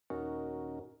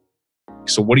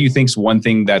So what do you think is one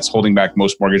thing that's holding back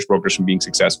most mortgage brokers from being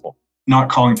successful? Not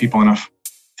calling people enough.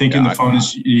 Thinking the phone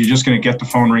is, you're just going to get the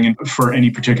phone ringing for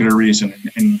any particular reason.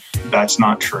 And that's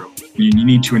not true. You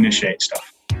need to initiate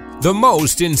stuff. The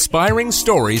most inspiring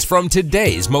stories from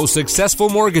today's most successful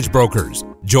mortgage brokers.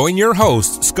 Join your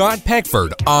host, Scott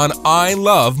Peckford, on I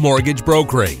Love Mortgage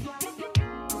Brokering.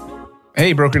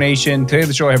 Hey, Broker Nation. Today on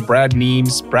the show, I have Brad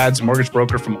Nemes. Brad's a mortgage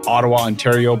broker from Ottawa,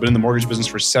 Ontario, been in the mortgage business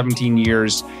for 17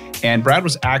 years. And Brad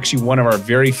was actually one of our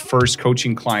very first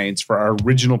coaching clients for our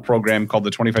original program called the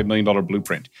 $25 Million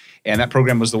Blueprint. And that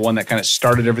program was the one that kind of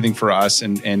started everything for us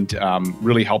and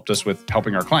really helped us with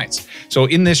helping our clients. So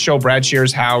in this show, Brad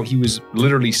shares how he was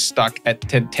literally stuck at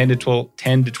 10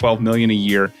 to 12 million a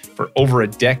year for over a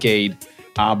decade.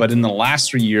 But in the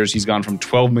last 3 years, he's gone from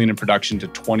 12 million in production to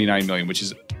 29 million, which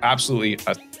is absolutely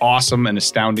awesome and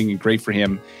astounding and great for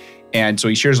him. And so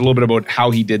he shares a little bit about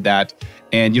how he did that.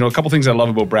 And, a couple things I love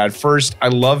about Brad. First, I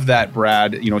love that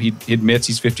Brad, he admits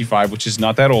he's 55, which is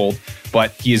not that old,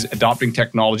 but he is adopting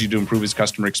technology to improve his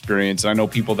customer experience. And I know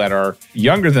people that are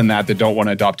younger than that don't want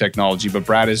to adopt technology, but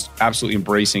Brad is absolutely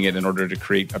embracing it in order to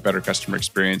create a better customer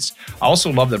experience. I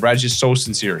also love that Brad's just so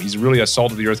sincere. He's really a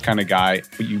salt of the earth kind of guy.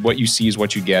 What you see is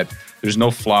what you get. There's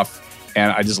no fluff.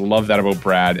 And I just love that about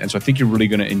Brad. And so I think you're really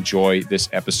going to enjoy this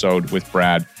episode with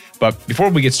Brad. But before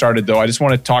we get started, though, I just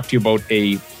want to talk to you about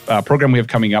a program we have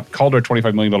coming up called our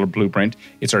 $25 Million Blueprint.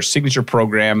 It's our signature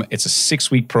program. It's a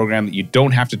 6-week program that you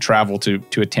don't have to travel to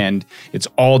attend. It's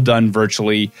all done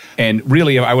virtually. And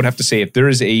really, I would have to say, if there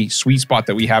is a sweet spot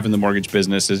that we have in the mortgage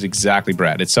business, is exactly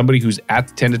Brad. It's somebody who's at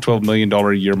the $10 to $12 million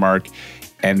a year mark,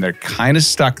 and they're kind of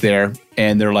stuck there,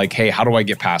 and they're like, hey, how do I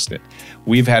get past it?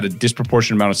 We've had a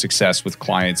disproportionate amount of success with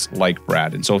clients like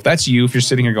Brad. And so if that's you, if you're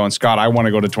sitting here going, Scott, I want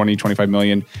to go to 20, 25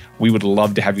 million, we would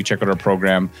love to have you check out our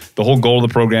program. The whole goal of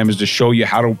the program is to show you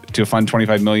how to fund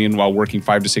 25 million while working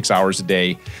 5 to 6 hours a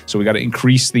day. So we got to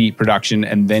increase the production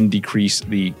and then decrease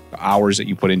the hours that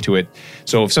you put into it.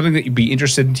 So if something that you'd be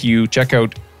interested in to you, check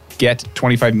out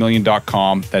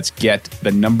get25million.com. That's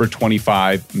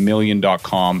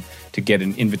get25million.com to get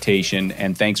an invitation.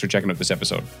 And thanks for checking out this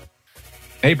episode.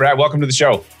 Hey, Brad, welcome to the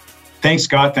show. Thanks,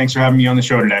 Scott. Thanks for having me on the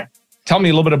show today. Tell me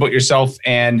a little bit about yourself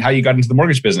and how you got into the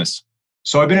mortgage business.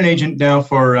 So I've been an agent now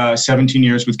for 17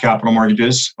 years with Capital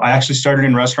Mortgages. I actually started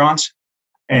in restaurants.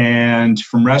 And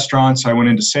from restaurants, I went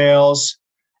into sales.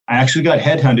 I actually got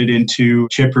headhunted into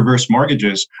chip reverse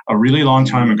mortgages a really long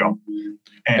time ago.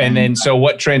 And then, so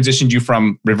what transitioned you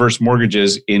from reverse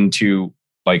mortgages into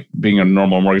like being a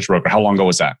normal mortgage broker? How long ago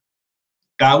was that?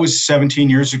 That was 17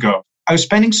 years ago. I was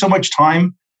spending so much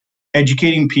time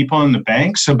educating people in the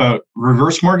banks about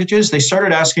reverse mortgages. They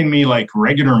started asking me like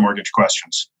regular mortgage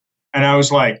questions. And I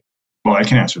was like, well, I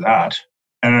can answer that.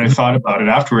 And I thought about it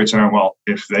afterwards. And I went, well,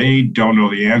 if they don't know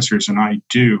the answers and I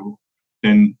do,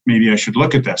 then maybe I should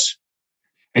look at this.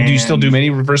 And do you still do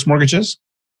many reverse mortgages?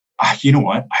 You know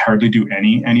what? I hardly do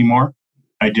any anymore.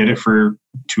 I did it for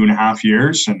 2.5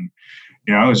 years and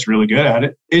I was really good at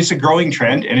it. It's a growing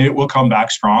trend and it will come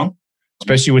back strong.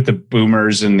 Especially with the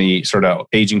boomers and the sort of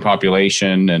aging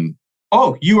population. And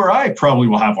oh, you or I probably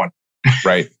will have one.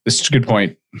 Right. This is a good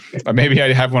point. Maybe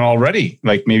I have one already.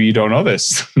 Like maybe you don't know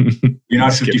this. You're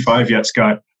not 55 yet,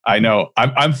 Scott. I know.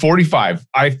 I'm 45.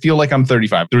 I feel like I'm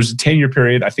 35. There was a 10-year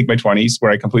period, I think my 20s,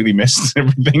 where I completely missed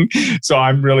everything. So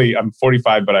I'm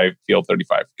 45, but I feel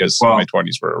 35 because my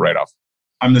 20s were right off.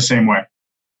 I'm the same way.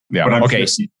 Yeah. But I'm okay.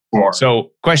 54.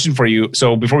 So question for you.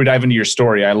 So before we dive into your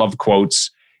story, I love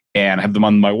quotes and I have them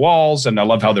on my walls and I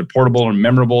love how they're portable and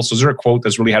memorable. So is there a quote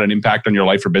that's really had an impact on your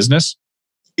life or business?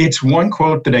 It's one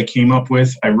quote that I came up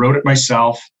with. I wrote it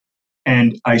myself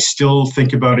and I still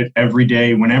think about it every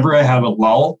day. Whenever I have a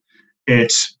lull,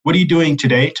 it's, what are you doing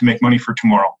today to make money for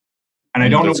tomorrow? And I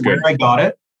don't know where I got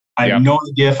it. I have no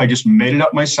idea if I just made it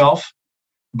up myself.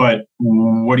 But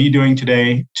what are you doing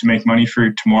today to make money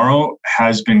for tomorrow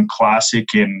has been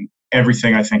classic in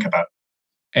everything I think about.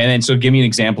 And then, so give me an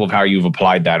example of how you've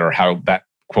applied that or how that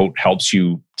quote helps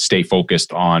you stay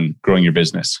focused on growing your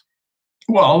business.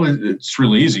 Well, it's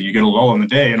really easy. You get a lull in the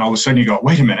day and all of a sudden you go,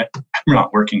 wait a minute, I'm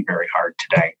not working very hard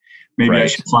today. Maybe I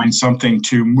should find something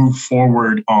to move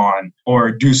forward on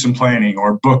or do some planning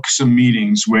or book some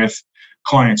meetings with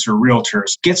clients or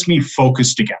realtors. Gets me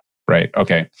focused again. Right.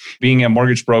 Okay. Being a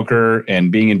mortgage broker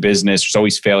and being in business, there's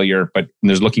always failure, but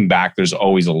there's looking back, there's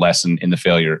always a lesson in the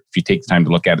failure if you take the time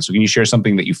to look at it. So can you share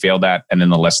something that you failed at and then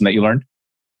the lesson that you learned?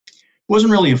 It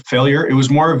wasn't really a failure. It was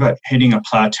more of hitting a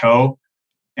plateau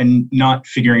and not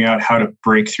figuring out how to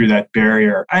break through that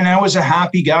barrier. And I was a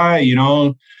happy guy,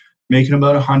 making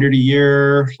about 100 a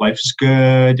year. Life is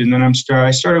good. And then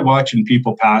I started watching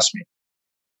people pass me.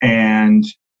 And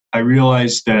I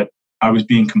realized that I was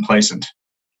being complacent.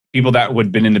 People that would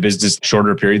have been in the business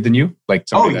shorter period than you? Like,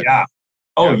 yeah.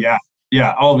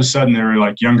 All of a sudden, there were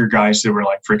like younger guys that were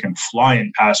like freaking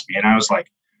flying past me. And I was like,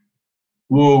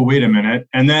 whoa, wait a minute.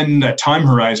 And then that time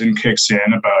horizon kicks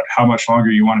in about how much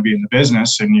longer you want to be in the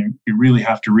business. And you really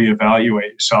have to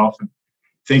reevaluate yourself and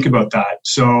think about that.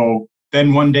 So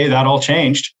then one day that all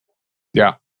changed.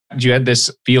 Yeah. You had this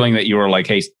feeling that you were like,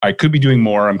 hey, I could be doing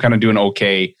more. I'm kind of doing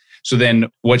okay. So then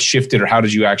what shifted, or how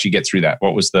did you actually get through that?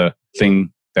 What was the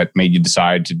thing that made you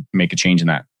decide to make a change in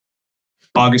that?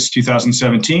 August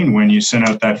 2017, when you sent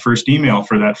out that first email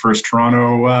for that first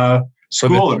Toronto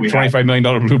school that we had. $25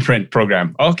 million blueprint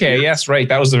program. Okay, yes, right.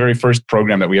 That was the very first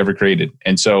program that we ever created.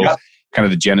 And so kind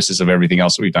of the genesis of everything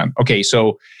else that we've done. Okay,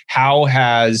 so how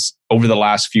has, over the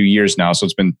last few years now, so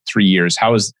it's been 3 years,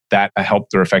 how has that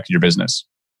helped or affected your business?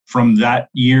 From that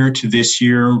year to this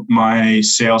year, my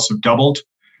sales have doubled.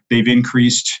 They've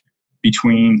increased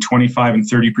between 25 and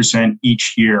 30%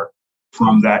 each year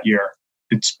from that year.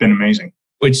 It's been amazing.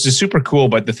 Which is super cool.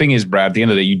 But the thing is, Brad, at the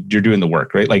end of the day, you're doing the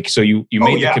work, right? Like, so you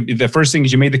made the first thing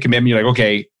is you made the commitment. You're like,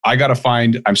 okay, I got to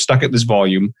find, I'm stuck at this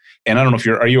volume. And I don't know if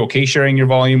are you okay sharing your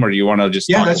volume, or do you want to just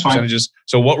talk that's fine. Percentages?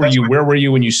 So where were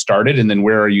you when you started? And then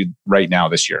where are you right now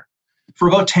this year? For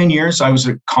about 10 years, I was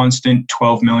a constant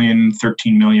 $12 million,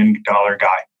 $13 million guy.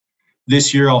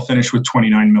 This year, I'll finish with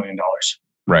 $29 million.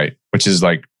 Right. Which is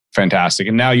like fantastic.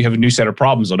 And now you have a new set of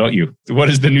problems, though, don't you? What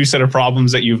is the new set of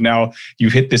problems that you've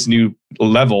hit this new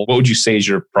level? What would you say is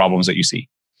your problems that you see?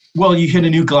 Well, you hit a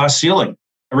new glass ceiling.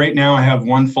 Right now, I have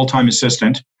one full-time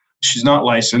assistant. She's not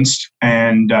licensed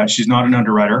and she's not an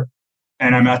underwriter.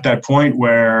 And I'm at that point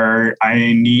where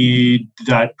I need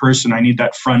that person. I need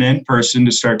that front-end person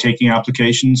to start taking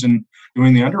applications and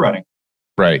doing the underwriting.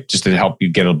 Right. Just to help you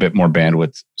get a bit more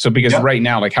bandwidth. So because right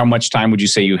now, like how much time would you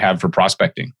say you have for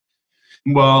prospecting?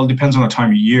 Well, it depends on the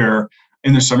time of year.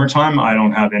 In the summertime, I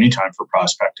don't have any time for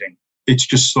prospecting. It's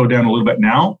just slowed down a little bit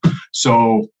now,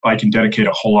 so I can dedicate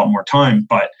a whole lot more time.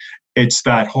 But it's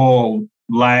that whole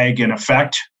lag and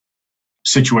effect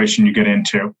situation you get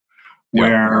into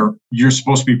where you're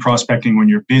supposed to be prospecting when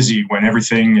you're busy, when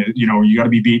everything, you got to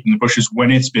be beating the bushes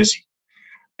when it's busy.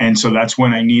 And so that's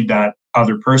when I need that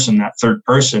other person, that third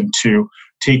person, to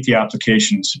take the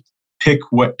applications, pick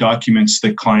what documents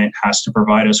the client has to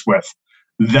provide us with,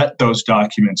 vet those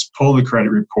documents, pull the credit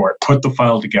report, put the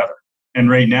file together. And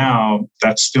right now,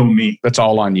 that's still me. That's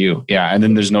all on you. Yeah. And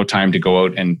then there's no time to go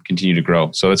out and continue to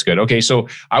grow. So that's good. Okay. So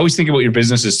I always think about your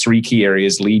business as 3 key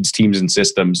areas: leads, teams, and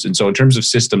systems. And so in terms of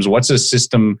systems, what's a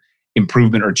system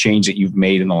improvement or change that you've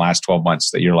made in the last 12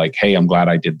 months that you're like, hey, I'm glad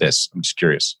I did this? I'm just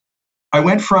curious. I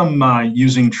went from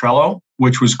using Trello,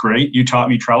 which was great. You taught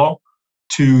me Trello,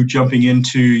 to jumping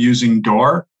into using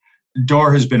Door.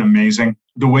 Door has been amazing.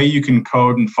 The way you can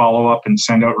code and follow up and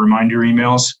send out reminder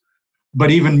emails, but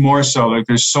even more so, like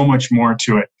there's so much more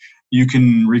to it. You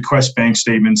can request bank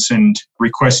statements and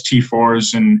request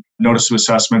T4s and notice of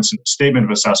assessments and statement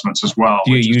of assessments as well.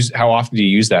 How often do you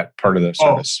use that part of the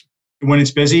service? When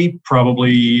it's busy,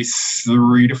 probably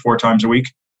 3 to 4 times a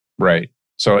week. Right.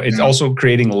 So it's also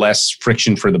creating less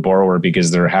friction for the borrower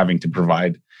because they're having to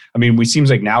provide. I mean, it seems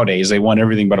like nowadays they want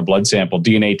everything but a blood sample,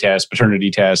 DNA test,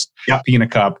 paternity test, pee in a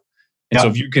cup. And so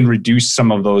if you can reduce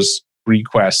some of those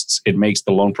requests, it makes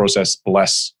the loan process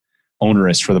less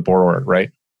onerous for the borrower,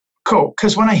 right? Cool.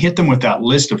 Because when I hit them with that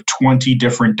list of 20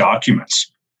 different documents,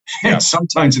 and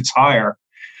sometimes it's higher,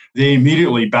 they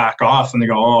immediately back off and they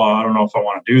go, oh, I don't know if I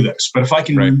want to do this. But if I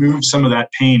can remove some of that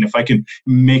pain, if I can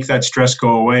make that stress go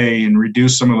away and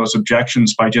reduce some of those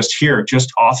objections by just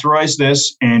authorize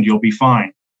this and you'll be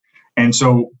fine. And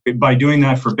so by doing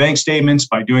that for bank statements,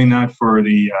 by doing that for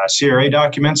the CRA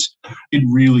documents, it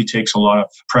really takes a lot of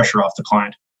pressure off the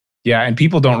client. Yeah. And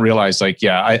people don't realize I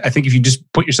think if you just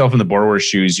put yourself in the borrower's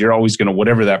shoes, you're always going to,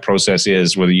 whatever that process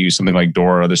is, whether you use something like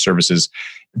Door or other services,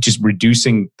 just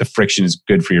reducing the friction is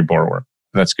good for your borrower.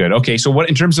 That's good. Okay. So what,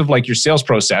 in terms of like your sales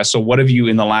process, so what have you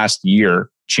in the last year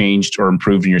changed or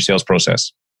improved in your sales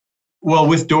process? Well,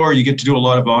 with Door, you get to do a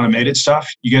lot of automated stuff.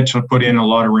 You get to put in a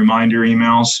lot of reminder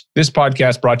emails. This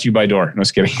podcast brought to you by Door. No,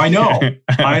 just kidding. I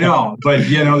know. But,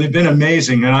 they've been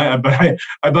amazing. And I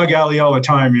bug Ali all the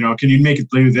time, can you make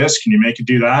it do this? Can you make it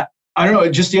do that? I don't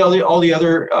know. Just all the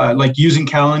other, like using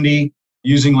Calendly,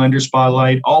 using Lender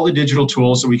Spotlight, all the digital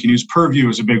tools that we can use. Purview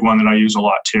is a big one that I use a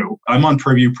lot too. I'm on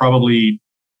Purview probably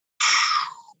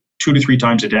 2 to 3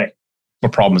 times a day.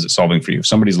 What problem is it solving for you? If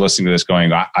somebody's listening to this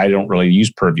going, I don't really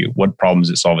use Purview. What problem is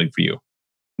it solving for you?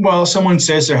 Well, someone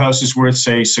says their house is worth,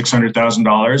 say,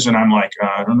 $600,000. And I'm like,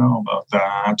 I don't know about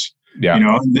that.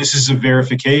 Yeah. This is a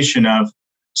verification of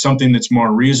something that's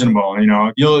more reasonable.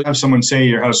 You'll have someone say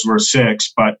your house is worth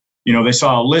 6, but they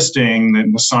saw a listing that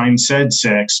the sign said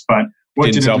 6, but what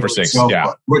did it sell really for 6? sell Yeah,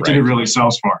 for? What did it really sell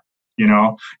for?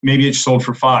 Maybe it sold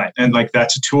for 5, and like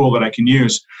that's a tool that I can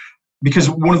use. Because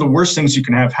one of the worst things you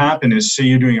can have happen is, say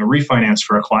you're doing a refinance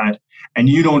for a client and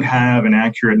you don't have an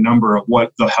accurate number of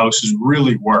what the house is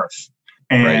really worth.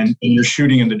 And you're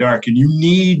shooting in the dark, and you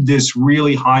need this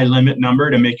really high limit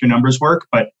number to make your numbers work,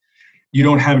 but you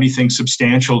don't have anything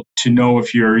substantial to know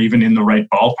if you're even in the right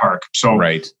ballpark. So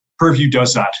Purview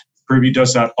does that. Purview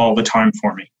does that all the time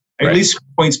for me. At least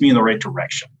points me in the right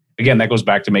direction. Again, that goes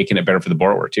back to making it better for the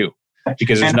borrower too.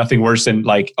 Because there's nothing worse than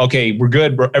like, okay, we're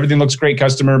good. Everything looks great,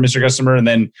 Mr. Customer. And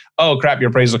then, oh crap, your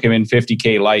appraisal came in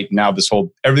 $50,000 light. Now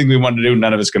everything we wanted to do,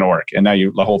 none of it's going to work. And now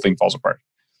the whole thing falls apart.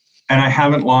 And I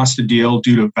haven't lost a deal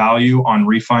due to value on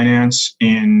refinance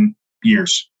in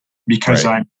years because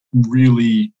I'm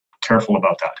really careful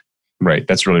about that. Right.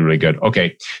 That's really, really good.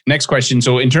 Okay. Next question.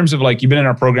 So in terms of like, you've been in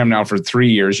our program now for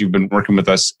 3 years, you've been working with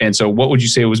us. And so what would you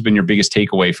say has been your biggest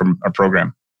takeaway from our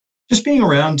program? Just being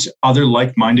around other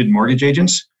like-minded mortgage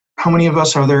agents. How many of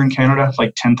us are there in Canada?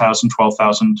 Like 10,000,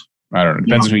 12,000? I don't know.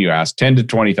 Depends on who you ask. 10 to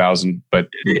 20,000, but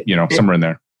somewhere in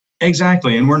there.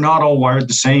 Exactly. And we're not all wired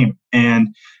the same.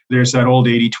 And there's that old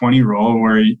 80-20 rule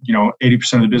where,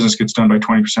 80% of the business gets done by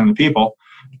 20% of the people.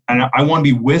 And I want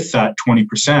to be with that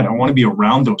 20%. I want to be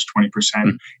around those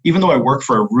 20%. Even though I work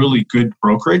for a really good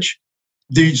brokerage,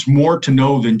 there's more to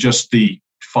know than just the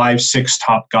 5-6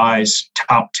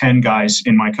 top 10 guys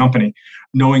in my company,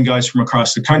 knowing guys from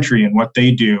across the country and what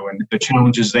they do and the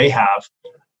challenges they have.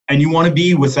 And you want to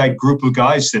be with that group of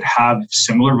guys that have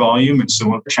similar volume and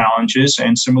similar challenges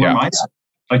and similar mindset.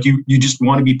 Like you just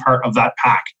want to be part of that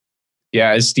pack.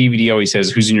 Yeah, as Stevie D always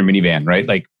says, who's in your minivan, right?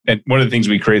 Like, and one of the things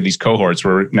we created these cohorts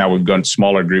where now we've gone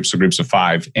smaller groups, so groups of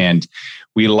 5, and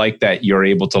we like that you're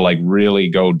able to like really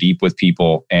go deep with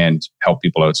people and help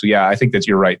people out. So yeah, I think that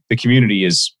you're right. The community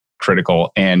is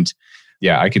critical, and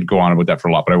yeah, I could go on with that for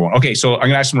a lot, but I won't. Okay, so I'm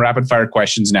going to ask some rapid fire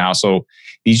questions now. So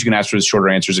these you can ask for the shorter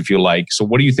answers if you like. So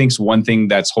what do you think is one thing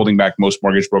that's holding back most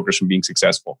mortgage brokers from being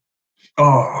successful?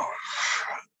 Oh,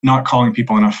 not calling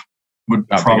people enough. Not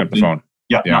picking up the phone.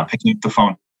 Not picking up the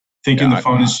phone. Thinking the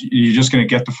phone is, you're just going to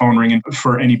get the phone ringing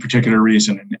for any particular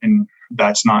reason. And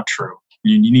that's not true.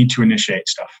 You need to initiate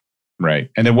stuff.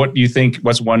 Right. And then what do you think,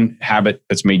 what's one habit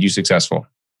that's made you successful?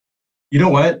 You know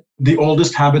what? The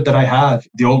oldest habit that I have,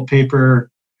 the old paper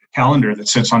calendar that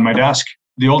sits on my desk,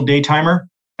 the old day timer.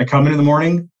 I come in the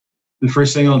morning. The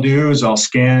first thing I'll do is I'll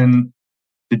scan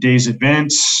the day's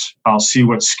events. I'll see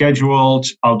what's scheduled.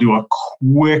 I'll do a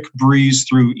quick breeze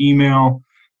through email,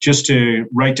 just to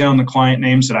write down the client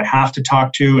names that I have to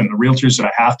talk to and the realtors that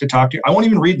I have to talk to. I won't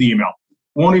even read the email.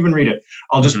 Won't even read it.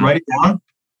 I'll just write it down,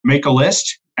 make a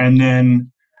list. And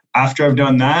then after I've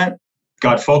done that,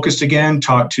 got focused again,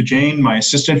 talked to Jane, my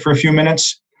assistant, for a few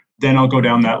minutes. Then I'll go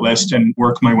down that list and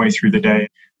work my way through the day.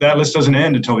 That list doesn't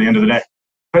end until the end of the day.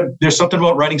 But there's something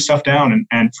about writing stuff down,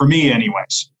 and for me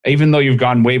anyways. Even though you've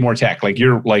gone way more tech,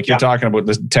 you're talking about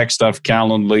the tech stuff,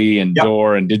 Calendly and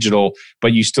Door and digital,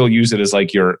 but you still use it as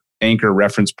like your anchor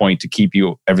reference point to keep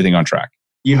everything on track.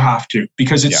 You have to,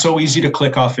 because it's so easy to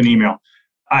click off an email.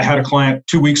 I had a client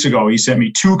 2 weeks ago. He sent me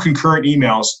 2 concurrent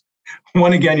emails,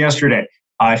 one again yesterday.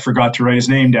 I forgot to write his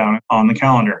name down on the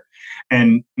calendar.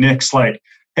 And Nick's like,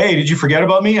 hey, did you forget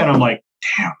about me? And I'm like,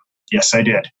 damn, yes, I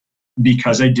did.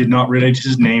 Because I did not write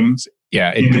his name.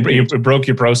 Yeah, it broke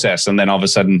your process. And then all of a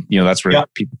sudden, that's where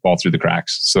people fall through the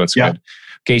cracks. So that's good.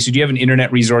 Okay, so do you have an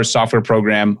internet resource software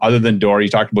program other than Door? You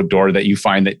talked about Door that you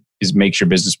find that makes your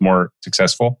business more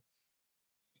successful?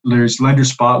 There's Lender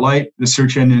Spotlight, the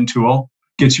search engine tool.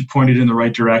 Gets you pointed in the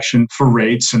right direction for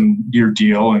rates and your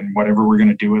deal and whatever we're going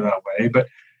to do it that way. But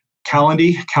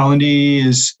Calendly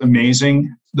is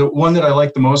amazing. The one that I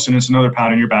like the most, and it's another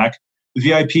pat on your back, the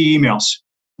VIP emails.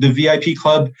 The VIP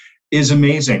club is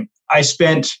amazing. I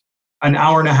spent an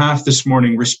hour and a half this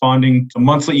morning responding to a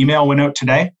monthly email went out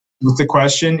today with the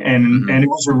question. And it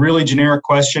was a really generic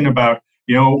question about,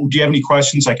 do you have any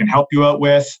questions I can help you out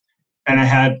with? And I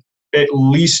had at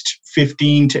least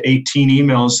 15 to 18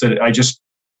 emails that I just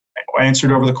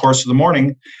answered over the course of the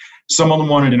morning. Some of them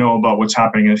wanted to know about what's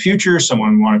happening in the future.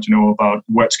 Someone wanted to know about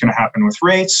what's going to happen with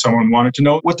rates. Someone wanted to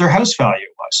know what their house value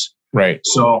was. Right.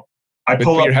 So but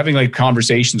you're having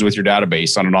conversations with your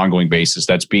database on an ongoing basis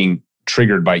that's being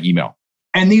triggered by email.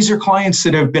 And these are clients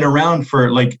that have been around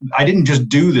for I didn't just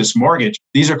do this mortgage.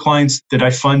 These are clients that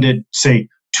I funded, say,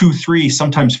 2, 3,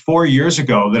 sometimes 4 years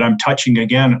ago that I'm touching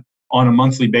again on a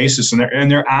monthly basis.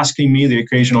 And they're asking me the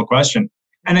occasional question.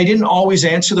 And I didn't always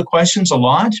answer the questions a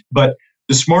lot, but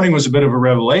this morning was a bit of a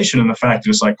revelation in the fact that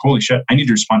it's like, holy shit, I need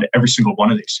to respond to every single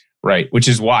one of these. Right. Which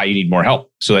is why you need more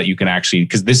help so that you can actually,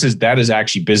 because that is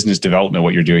actually business development,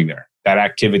 what you're doing there. That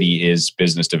activity is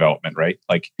business development, right?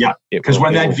 Like, yeah, because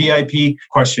when that VIP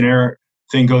questionnaire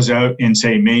thing goes out in,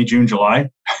 say, May, June, July.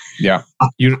 Yeah.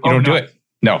 You don't do it.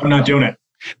 No. I'm not doing it.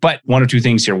 But one of two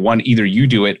things here. One, either you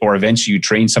do it or eventually you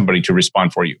train somebody to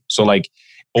respond for you. So like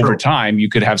over time, you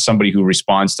could have somebody who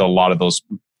responds to a lot of those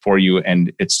for you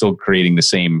and it's still creating the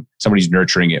same, somebody's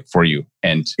nurturing it for you.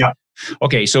 And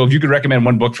okay, so if you could recommend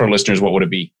one book for our listeners, what would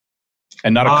it be?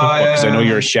 And not a cookbook, because I know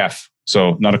you're a chef.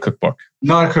 So not a cookbook.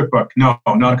 Not a cookbook. No,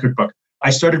 not a cookbook.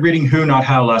 I started reading Who, Not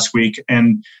How last week.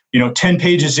 And, 10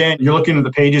 pages in, you're looking at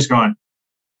the pages going,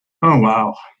 oh,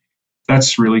 wow,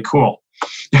 that's really cool.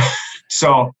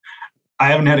 So I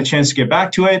haven't had a chance to get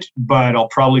back to it, but I'll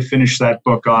probably finish that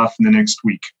book off in the next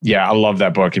week. Yeah, I love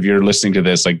that book. If you're listening to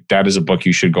this, like that is a book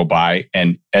you should go buy.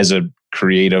 And as a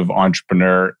creative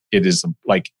entrepreneur, it is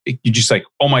like, you just like,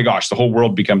 oh my gosh, the whole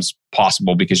world becomes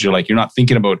possible because you're not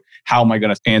thinking about how am I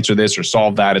going to answer this or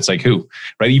solve that. It's like who,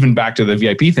 right? Even back to the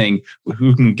VIP thing,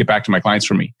 who can get back to my clients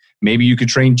for me? Maybe you could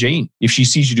train Jane. If she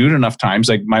sees you do it enough times,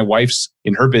 like my wife's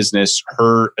in her business,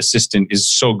 her assistant is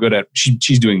so good at,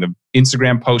 she's doing the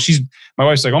Instagram post. My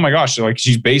wife's like, oh my gosh. So like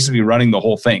she's basically running the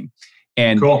whole thing.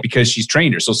 And because she's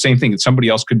trained her. So same thing, somebody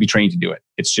else could be trained to do it.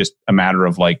 It's just a matter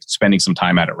of like spending some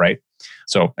time at it, right?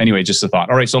 So anyway, just a thought.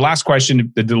 All right. So last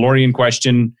question, the DeLorean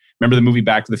question. Remember the movie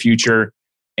Back to the Future?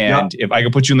 And if I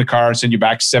could put you in the car and send you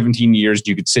back 17 years,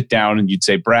 you could sit down and you'd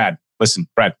say, listen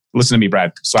to me,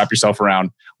 Brad, slap yourself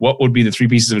around. What would be the 3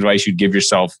 pieces of advice you'd give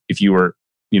yourself if you were,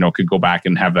 could go back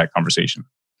and have that conversation?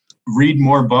 Read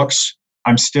more books.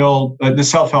 I'm still the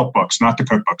self-help books, not the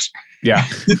cookbooks. Yeah.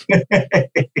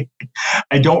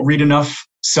 I don't read enough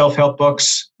self-help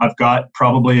books. I've got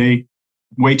probably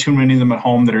way too many of them at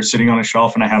home that are sitting on a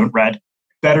shelf and I haven't read.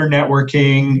 Better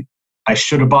networking. I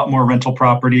should have bought more rental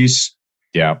properties.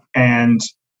 Yeah. And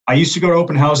I used to go to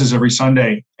open houses every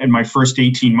Sunday in my first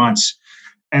 18 months.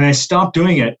 And I stopped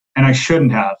doing it, and I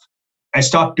shouldn't have. I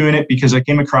stopped doing it because I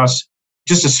came across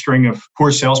just a string of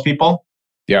poor salespeople.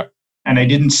 Yeah. And I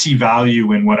didn't see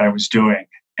value in what I was doing.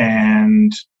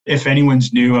 And if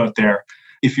anyone's new out there,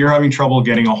 if you're having trouble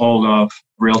getting a hold of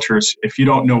realtors, if you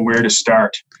don't know where to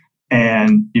start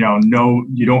and you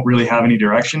don't really have any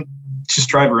direction, just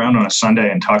drive around on a Sunday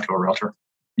and talk to a realtor.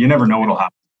 You never know what'll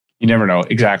happen. You never know.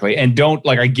 Exactly. And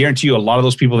I guarantee you a lot of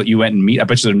those people that you went and meet, I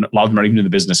bet you a lot of them aren't even in the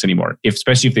business anymore,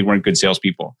 especially if they weren't good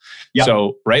salespeople. Yeah.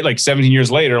 So, right, like 17 years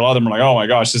later, a lot of them are like, oh my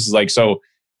gosh, this is like, so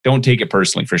don't take it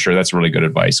personally for sure. That's really good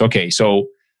advice. Okay. So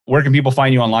where can people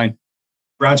find you online?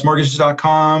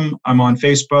 bradsmortgages.com. I'm on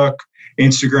Facebook,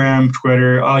 Instagram,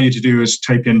 Twitter. All you have to do is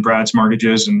type in Brad's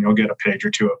Mortgages and you'll get a page or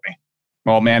two of me.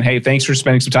 Well, man, hey, thanks for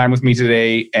spending some time with me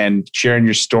today and sharing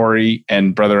your story.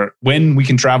 And brother, when we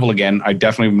can travel again, I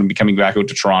definitely will be coming back out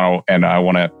to Toronto and I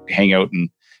want to hang out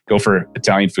and go for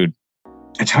Italian food.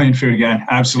 Italian food again.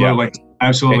 Absolutely. Yeah.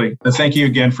 Absolutely. Okay. Thank you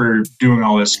again for doing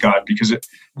all this, Scott, because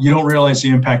you don't realize the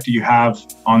impact that you have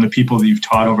on the people that you've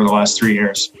taught over the last 3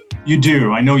 years. You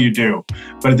do. I know you do.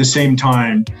 But at the same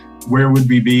time, where would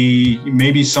we be?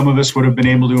 Maybe some of us would have been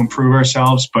able to improve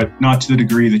ourselves, but not to the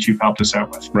degree that you've helped us out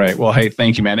with. Right. Well, hey,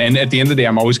 thank you, man. And at the end of the day,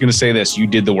 I'm always going to say this. You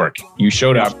did the work. You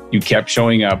showed up. You kept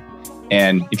showing up.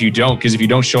 And if you don't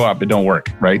show up, it don't work.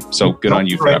 Right. So good on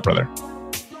you for that, brother.